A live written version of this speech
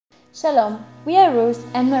Shalom, we are Ruth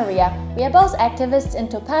and Maria. We are both activists in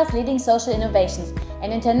Topaz Leading Social Innovations,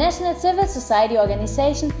 an international civil society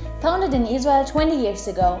organization founded in Israel 20 years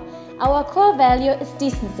ago. Our core value is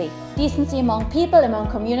decency. Decency among people,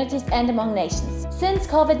 among communities and among nations. Since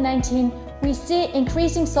COVID-19, we see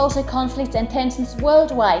increasing social conflicts and tensions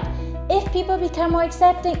worldwide. If people become more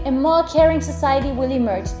accepting, a more caring society will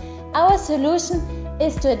emerge. Our solution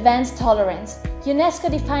is to advance tolerance. UNESCO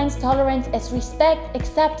defines tolerance as respect,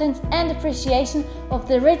 acceptance and appreciation of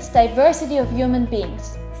the rich diversity of human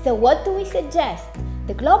beings. So what do we suggest?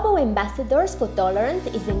 The Global Ambassadors for Tolerance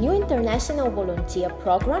is a new international volunteer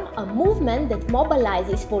program, a movement that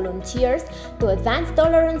mobilizes volunteers to advance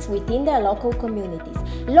tolerance within their local communities.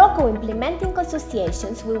 Local implementing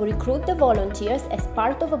associations will recruit the volunteers as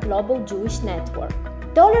part of a global Jewish network.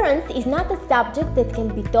 Tolerance is not a subject that can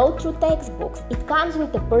be taught through textbooks. It comes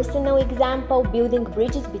with a personal example, building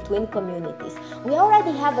bridges between communities. We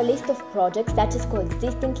already have a list of projects such as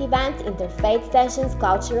coexisting events, interfaith sessions,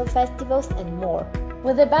 cultural festivals, and more.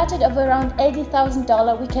 With a budget of around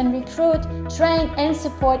 $80,000, we can recruit, train and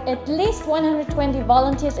support at least 120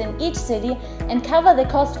 volunteers in each city and cover the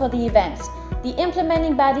cost for the events. The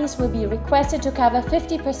implementing bodies will be requested to cover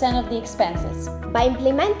 50% of the expenses. By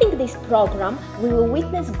implementing this program, we will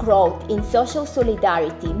witness growth in social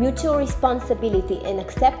solidarity, mutual responsibility and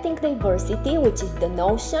accepting diversity, which is the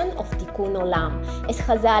notion of tikkun olam. As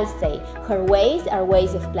Chazal say, her ways are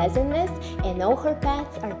ways of pleasantness and all her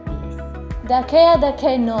paths are peace. דרכיה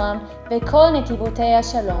דרכי נועם וכל נתיבותיה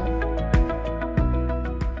שלום.